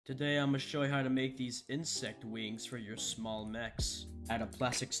Today I'm going to show you how to make these insect wings for your small mechs. Add a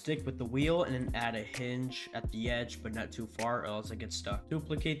plastic stick with the wheel and then add a hinge at the edge but not too far or else it gets stuck.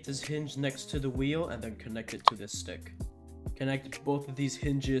 Duplicate this hinge next to the wheel and then connect it to this stick. Connect both of these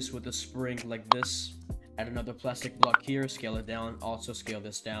hinges with a spring like this. Add another plastic block here, scale it down, also scale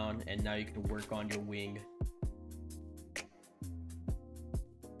this down, and now you can work on your wing.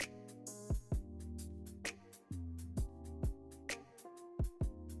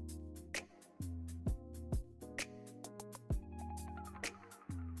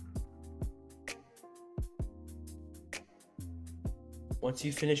 Once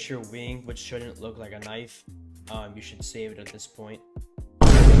you finish your wing, which shouldn't look like a knife, you should save it at this point.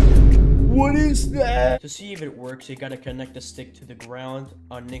 What is that? To see if it works, you gotta connect the stick to the ground,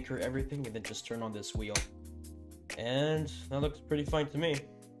 uninker everything, and then just turn on this wheel. And that looks pretty fine to me.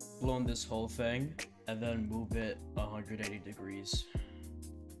 Clone this whole thing, and then move it 180 degrees.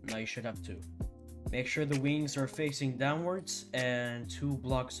 Now you should have two. Make sure the wings are facing downwards and 2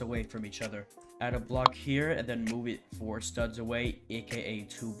 blocks away from each other. Add a block here and then move it 4 studs away, aka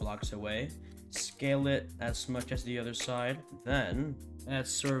 2 blocks away. Scale it as much as the other side. Then add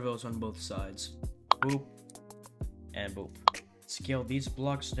servos on both sides. Boop and boop. Scale these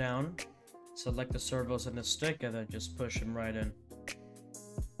blocks down. Select the servos and the stick and then just push them right in.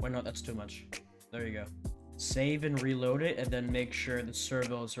 Why not? That's too much. There you go. Save and reload it and then make sure the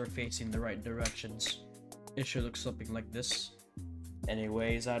servos are facing the right directions. It should look something like this.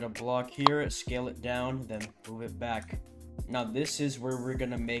 Anyways, add a block here, scale it down, then move it back. Now this is where we're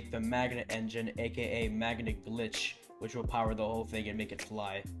gonna make the magnet engine, aka magnetic glitch, which will power the whole thing and make it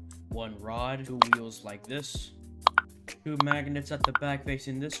fly. 1 rod, 2 wheels like this, 2 magnets at the back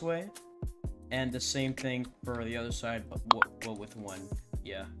facing this way, and the same thing for the other side, but well, with 1.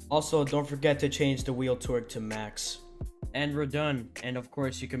 Yeah. Also, don't forget to change the wheel torque to max. And we're done. And of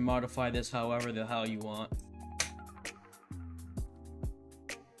course, you can modify this however the hell you want.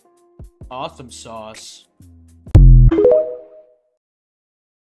 Awesome sauce.